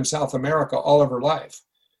grew up in South America all of her life.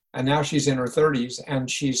 And now she's in her 30s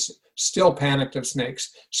and she's still panicked of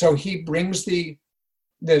snakes. So he brings the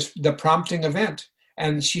prompting event,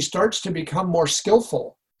 and she starts to become more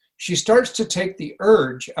skillful. She starts to take the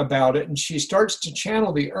urge about it, and she starts to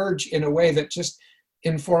channel the urge in a way that just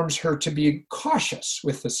informs her to be cautious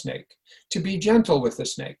with the snake, to be gentle with the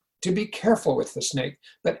snake, to be careful with the snake,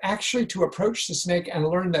 but actually to approach the snake and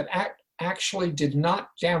learn that actually did not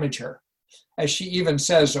damage her. As she even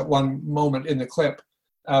says at one moment in the clip,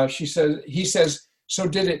 he says, "So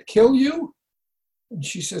did it kill you?" And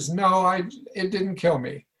she says, "No, it didn't kill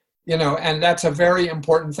me." And that's a very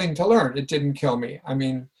important thing to learn. It didn't kill me. I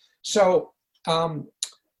mean, so, all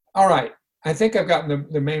right. I think I've gotten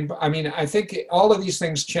the main, I think all of these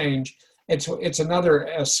things change. It's another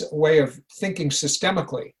way of thinking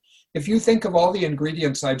systemically. If you think of all the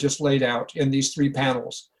ingredients I just laid out in these 3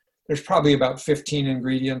 panels, there's probably about 15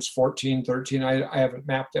 ingredients, 14, 13. I haven't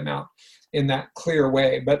mapped them out in that clear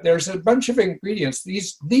way, but there's a bunch of ingredients.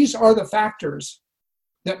 These are the factors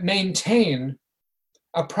that maintain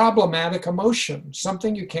a problematic emotion,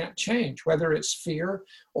 something you can't change, whether it's fear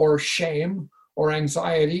or shame or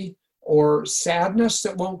anxiety or sadness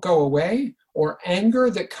that won't go away or anger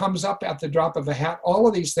that comes up at the drop of a hat. All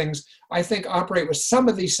of these things, I think, operate with some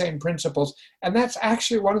of these same principles. And that's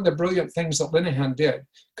actually one of the brilliant things that Linehan did,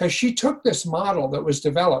 because she took this model that was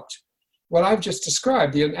developed, what I've just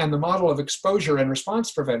described, and the model of exposure and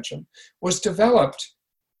response prevention was developed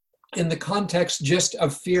in the context just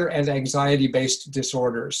of fear and anxiety-based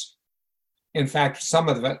disorders. In fact, some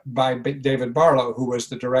of it by David Barlow, who was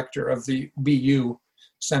the director of the BU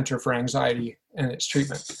Center for Anxiety and its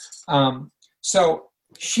Treatment. So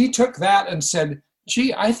she took that and said,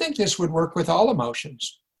 gee, I think this would work with all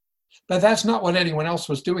emotions. But that's not what anyone else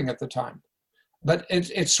was doing at the time. But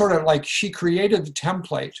it's sort of like she created the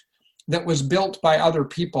template that was built by other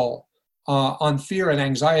people on fear and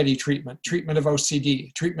anxiety treatment of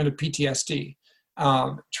OCD, treatment of PTSD,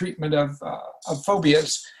 treatment of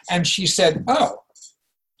phobias. And she said, oh,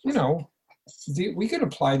 we could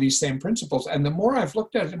apply these same principles. And the more I've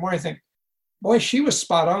looked at it, the more I think, boy, she was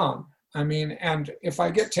spot on. I mean, and if I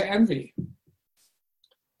get to envy,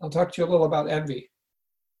 I'll talk to you a little about envy.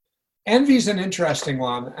 Envy is an interesting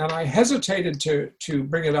one, and I hesitated to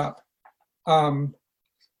bring it up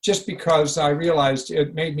just because I realized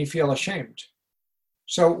it made me feel ashamed.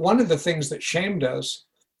 So one of the things that shame does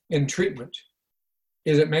in treatment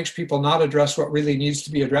is it makes people not address what really needs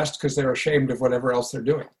to be addressed because they're ashamed of whatever else they're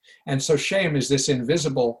doing. And so shame is this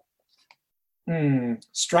invisible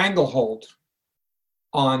stranglehold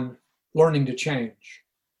on learning to change.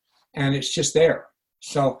 And it's just there.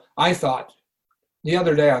 So the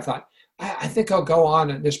other day I thought, I think I'll go on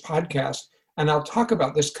in this podcast and I'll talk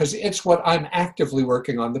about this because it's what I'm actively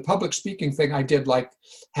working on. The public speaking thing I did like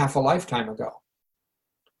half a lifetime ago.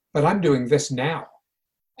 But I'm doing this now.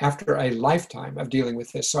 after a lifetime of dealing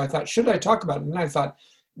with this. So I thought, should I talk about it? And I thought,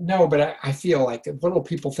 no, but I feel like, what will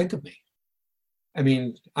people think of me? I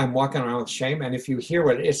mean, I'm walking around with shame. And if you hear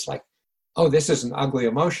what it's like, oh, this is an ugly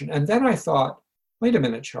emotion. And then I thought, wait a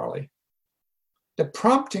minute, Charlie. The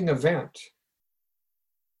prompting event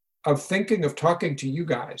of thinking of talking to you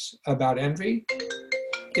guys about envy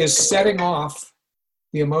is setting off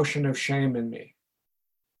the emotion of shame in me.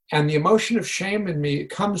 And the emotion of shame in me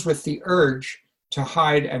comes with the urge to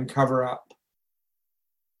hide and cover up.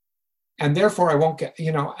 And therefore I won't get,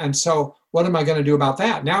 and so what am I going to do about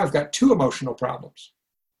that? Now I've got two emotional problems,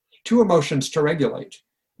 two emotions to regulate.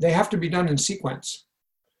 They have to be done in sequence.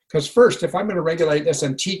 Because first, if I'm going to regulate this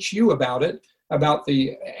and teach you about it, about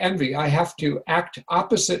the envy, I have to act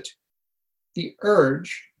opposite the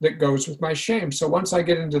urge that goes with my shame. So once I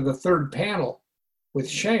get into the third panel with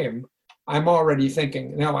shame, I'm already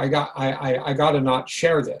thinking, no, I got to not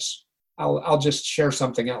share this. I'll just share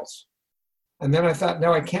something else. And then I thought,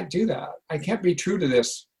 no, I can't do that. I can't be true to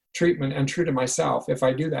this treatment and true to myself. If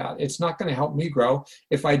I do that, it's not going to help me grow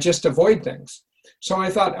if I just avoid things. So I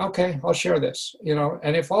thought, okay, I'll share this,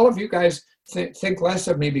 and if all of you guys think less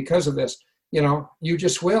of me because of this, you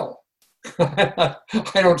just will. I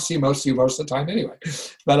don't see most of you most of the time anyway,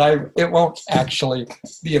 but it won't actually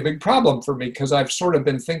be a big problem for me because I've sort of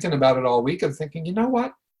been thinking about it all week and thinking, you know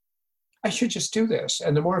what, I should just do this.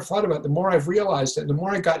 And the more I've thought about it, the more I've realized it, the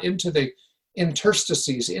more I got into the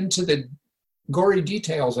interstices, into the gory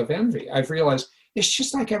details of envy, I've realized it's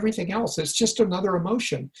just like everything else. It's just another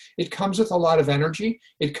emotion. It comes with a lot of energy.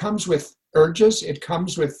 It comes with urges. It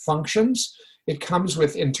comes with functions. It comes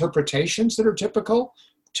with interpretations that are typical.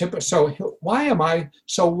 So why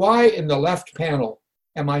in the left panel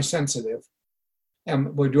am I sensitive?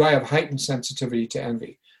 Do I have heightened sensitivity to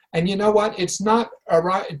envy? And you know what?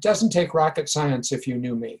 It doesn't take rocket science if you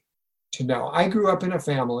knew me to know. I grew up in a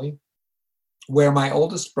family where my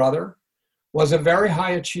oldest brother was a very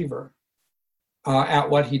high achiever at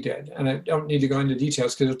what he did. And I don't need to go into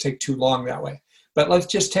details because it'll take too long that way. But let's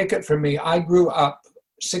just take it from me. I grew up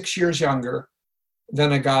 6 years younger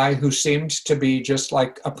than a guy who seemed to be just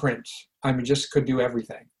like a prince. I mean, just could do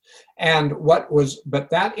everything. But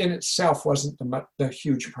that in itself wasn't the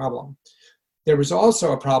huge problem. There was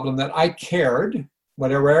also a problem that I cared,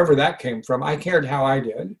 wherever that came from, I cared how I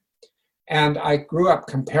did. And I grew up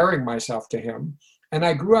comparing myself to him. And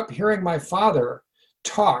I grew up hearing my father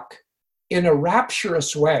talk in a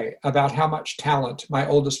rapturous way about how much talent my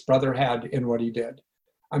oldest brother had in what he did.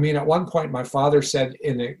 I mean, at one point, my father said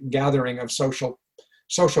in a gathering of social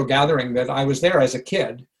gathering that I was there as a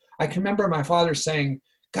kid, I can remember my father saying,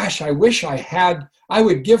 gosh, I wish I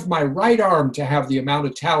would give my right arm to have the amount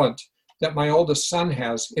of talent that my oldest son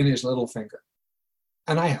has in his little finger.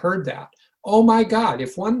 And I heard that. Oh my God,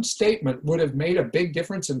 if one statement would have made a big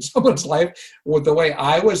difference in someone's life with the way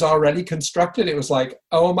I was already constructed, it was like,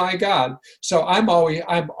 oh my God. So I'm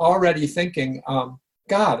already thinking,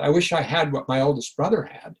 God, I wish I had what my oldest brother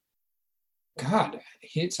had. God,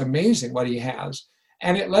 it's amazing what he has.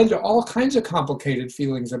 And it led to all kinds of complicated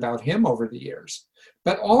feelings about him over the years.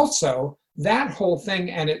 But also that whole thing,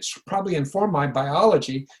 and it's probably informed my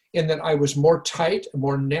biology in that I was more tight,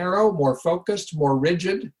 more narrow, more focused, more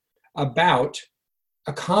rigid about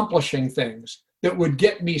accomplishing things that would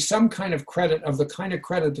get me some kind of credit of the kind of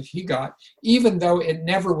credit that he got, even though it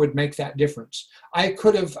never would make that difference. I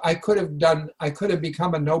could have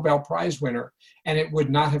become a Nobel Prize winner and it would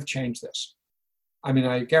not have changed this. I mean,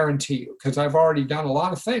 I guarantee you, because I've already done a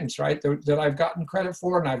lot of things, right, that I've gotten credit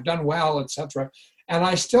for and I've done well, etc. And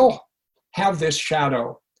I still have this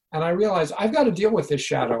shadow. And I realize I've got to deal with this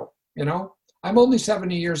shadow. I'm only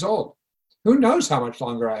 70 years old. Who knows how much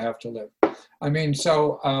longer I have to live? I mean,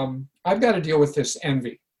 so I've got to deal with this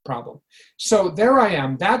envy problem. So there I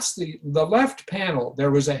am. That's the left panel.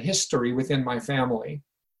 There was a history within my family,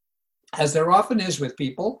 as there often is with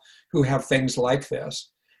people who have things like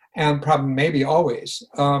this, and probably maybe always,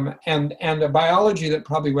 and a biology that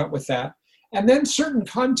probably went with that. And then certain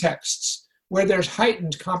contexts where there's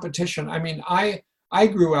heightened competition. I mean, I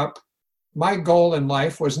grew up, my goal in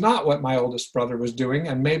life was not what my oldest brother was doing,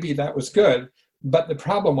 and maybe that was good. But the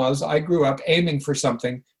problem was I grew up aiming for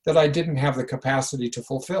something that I didn't have the capacity to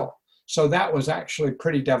fulfill. So that was actually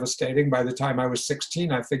pretty devastating. By the time I was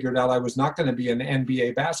 16, I figured out I was not going to be an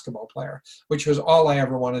NBA basketball player, which was all I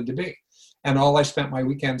ever wanted to be. And all I spent my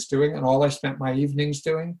weekends doing and all I spent my evenings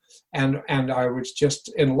doing. And I was just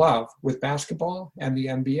in love with basketball and the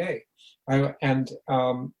NBA.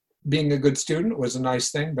 Being a good student was a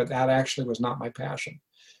nice thing, but that actually was not my passion.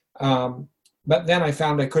 But then I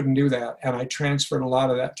found I couldn't do that, and I transferred a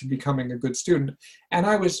lot of that to becoming a good student. And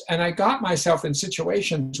I got myself in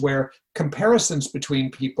situations where comparisons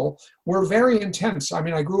between people were very intense. I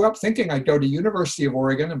mean, I grew up thinking I'd go to University of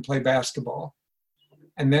Oregon and play basketball,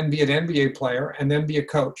 and then be an NBA player, and then be a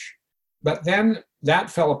coach. But then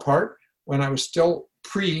that fell apart when I was still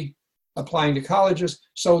applying to colleges.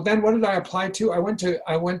 So then what did I apply to? I went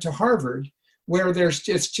to Harvard, where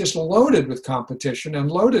it's just loaded with competition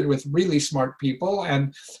and loaded with really smart people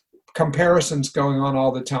and comparisons going on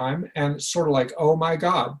all the time. And it's sort of like, oh my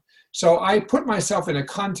God. So I put myself in a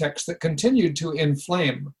context that continued to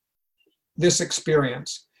inflame this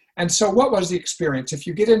experience. And so what was the experience? If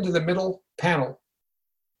you get into the middle panel,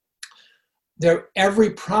 what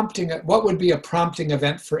would be a prompting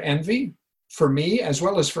event for envy, for me, as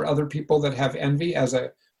well as for other people that have envy as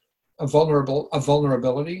a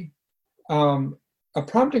vulnerability? A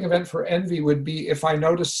prompting event for envy would be if I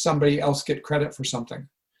noticed somebody else get credit for something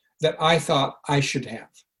that I thought I should have,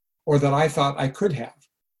 or that I thought I could have,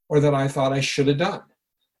 or that I thought I should have done,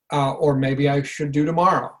 or maybe I should do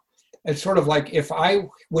tomorrow. It's sort of like if I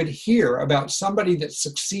would hear about somebody that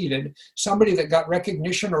succeeded, somebody that got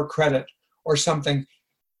recognition or credit or something,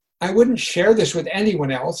 I wouldn't share this with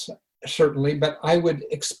anyone else, certainly, but I would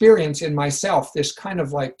experience in myself this kind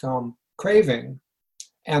of like craving,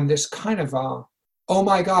 and this kind of, oh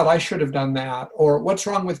my God, I should have done that, or what's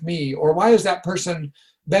wrong with me, or why is that person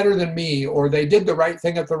better than me, or they did the right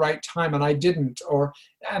thing at the right time and I didn't,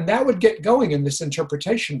 and that would get going in this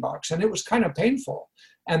interpretation box, and it was kind of painful.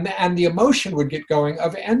 And the emotion would get going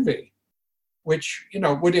of envy, which,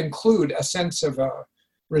 would include a sense of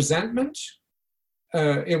resentment.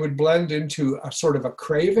 It would blend into a sort of a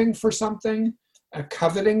craving for something, a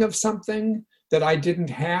coveting of something that I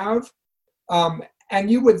didn't have. And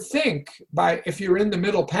you would think, if you're in the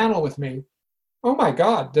middle panel with me, oh my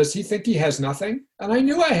God, does he think he has nothing? And I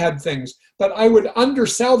knew I had things, but I would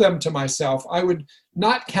undersell them to myself. I would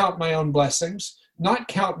not count my own blessings, not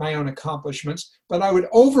count my own accomplishments, but I would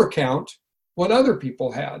overcount what other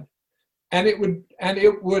people had. And it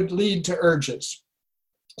would lead to urges.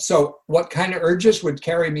 So what kind of urges would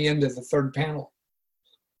carry me into the third panel?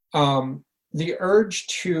 The urge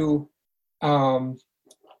to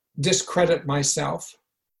discredit myself,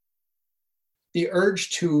 the urge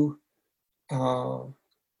to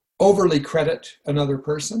overly credit another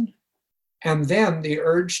person, and then the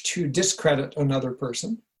urge to discredit another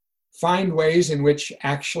person, find ways in which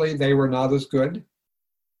actually they were not as good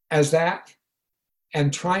as that,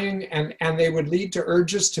 and they would lead to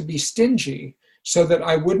urges to be stingy, so that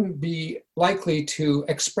I wouldn't be likely to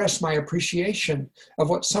express my appreciation of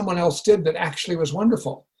what someone else did that actually was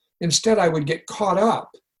wonderful. Instead, I would get caught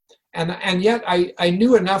up. And yet I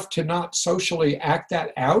knew enough to not socially act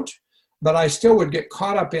that out, but I still would get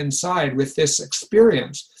caught up inside with this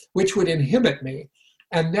experience, which would inhibit me.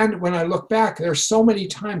 And then when I look back, there's so many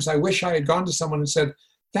times I wish I had gone to someone and said,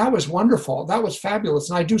 that was wonderful, that was fabulous.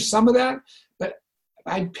 And I do some of that, but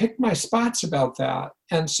I pick my spots about that.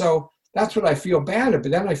 And so that's what I feel bad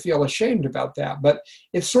about. Then I feel ashamed about that. But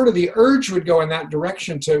it's sort of the urge would go in that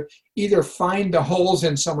direction to either find the holes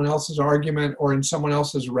in someone else's argument or in someone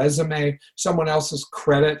else's resume, someone else's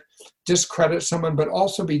credit, discredit someone, but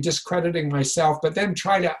also be discrediting myself, but then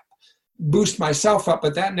try to boost myself up.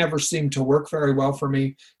 But that never seemed to work very well for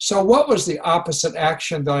me. So what was the opposite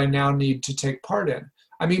action that I now need to take part in?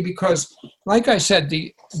 I mean, because like I said,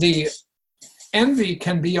 the envy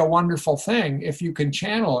can be a wonderful thing if you can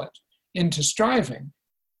channel it into striving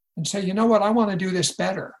and say, you know what, I want to do this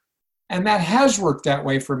better. And that has worked that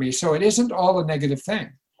way for me. So it isn't all a negative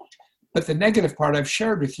thing. But the negative part I've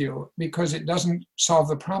shared with you because it doesn't solve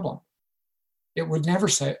the problem. It would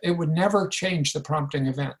never change the prompting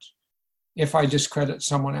event if I discredit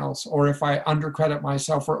someone else, or if I undercredit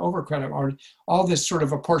myself or overcredit, or all this sort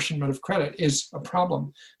of apportionment of credit is a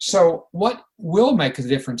problem. So what will make a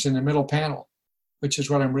difference in the middle panel, which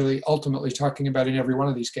is what I'm really ultimately talking about in every one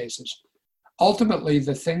of these cases. Ultimately,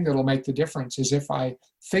 the thing that'll make the difference is if I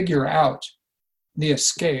figure out the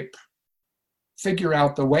escape, figure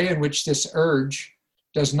out the way in which this urge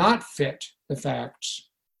does not fit the facts,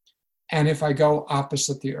 and if I go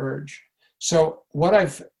opposite the urge. So what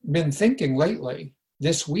I've been thinking lately,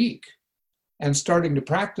 this week, and starting to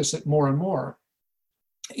practice it more and more,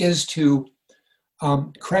 is to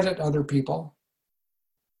credit other people,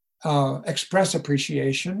 express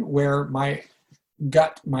appreciation where my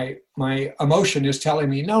gut, my emotion is telling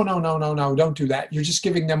me, no, don't do that. You're just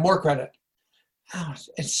giving them more credit. Oh,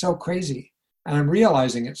 it's so crazy. And I'm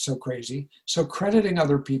realizing it's so crazy. So crediting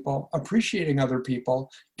other people, appreciating other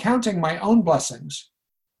people, counting my own blessings,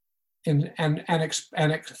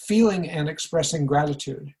 feeling and expressing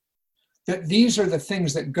gratitude. That these are the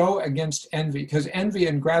things that go against envy, because envy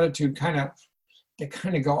and gratitude kind of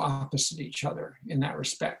go opposite each other in that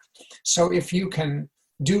respect. So if you can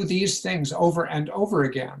do these things over and over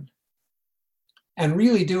again, and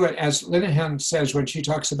really do it, as Linehan says when she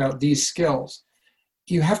talks about these skills,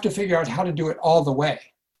 you have to figure out how to do it all the way,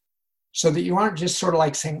 so that you aren't just sort of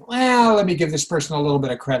like saying, well, let me give this person a little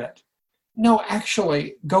bit of credit. No,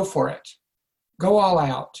 actually, go for it. Go all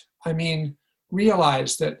out. I mean,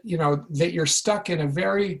 realize that, that you're stuck in a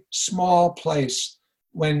very small place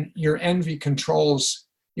when your envy controls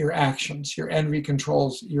your actions, your envy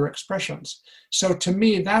controls your expressions. So to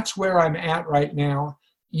me, that's where I'm at right now,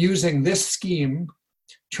 using this scheme,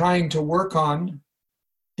 trying to work on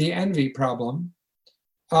the envy problem.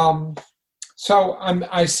 So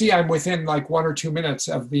I see I'm within like 1 or 2 minutes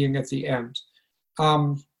of being at the end.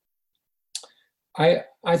 I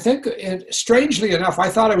think, strangely enough, I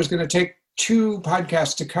thought I was going to take 2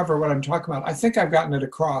 podcasts to cover what I'm talking about. I think I've gotten it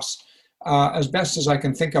across as best as I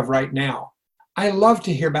can think of right now. I love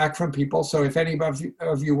to hear back from people. So if any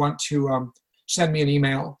of you want to send me an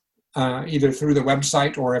email, either through the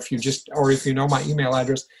website or if you know my email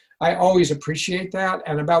address, I always appreciate that.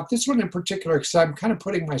 And about this one in particular, because I'm kind of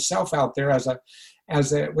putting myself out there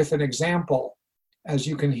with an example, as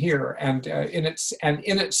you can hear, and in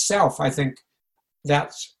itself, I think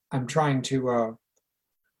I'm trying to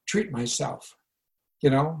treat myself.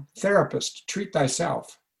 Therapist, treat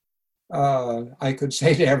thyself. I could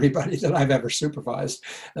say to everybody that I've ever supervised,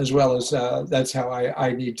 as well as that's how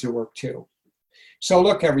I need to work too. So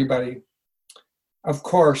look, everybody, of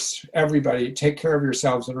course, everybody, take care of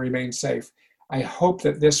yourselves and remain safe. I hope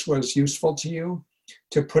that this was useful to you,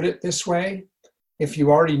 to put it this way. If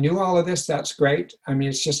you already knew all of this, that's great. I mean,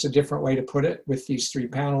 it's just a different way to put it with these 3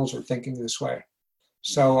 panels or thinking this way.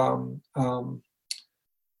 So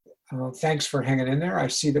thanks for hanging in there. I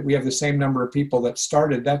see that we have the same number of people that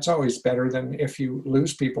started. That's always better than if you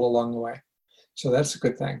lose people along the way. So that's a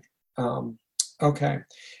good thing. Okay.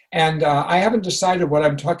 And I haven't decided what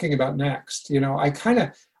I'm talking about next. I kind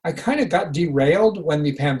of got derailed when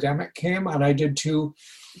the pandemic came, and I did two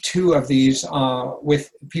of these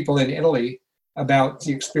with people in Italy about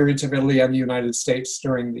the experience of Italy and the United States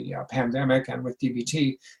during the pandemic and with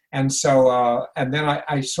DBT. And so, and then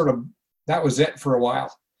I sort of, that was it for a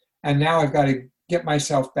while. And now I've got to get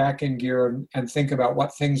myself back in gear and think about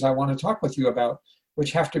what things I want to talk with you about,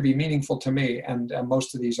 which have to be meaningful to me, and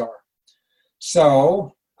most of these are.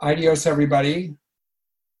 So, adios, everybody.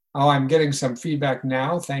 Oh, I'm getting some feedback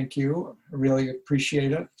now. Thank you. I really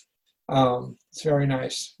appreciate it. It's very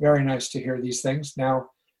nice to hear these things.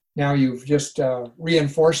 Now you've just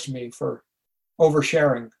reinforced me for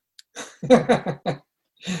oversharing.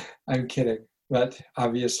 I'm kidding, but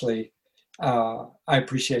obviously I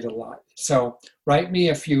appreciate it a lot. So write me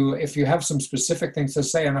if you have some specific things to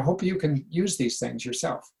say, and I hope you can use these things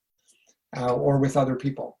yourself or with other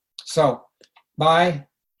people. So bye.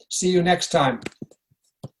 See you next time.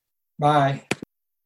 Bye.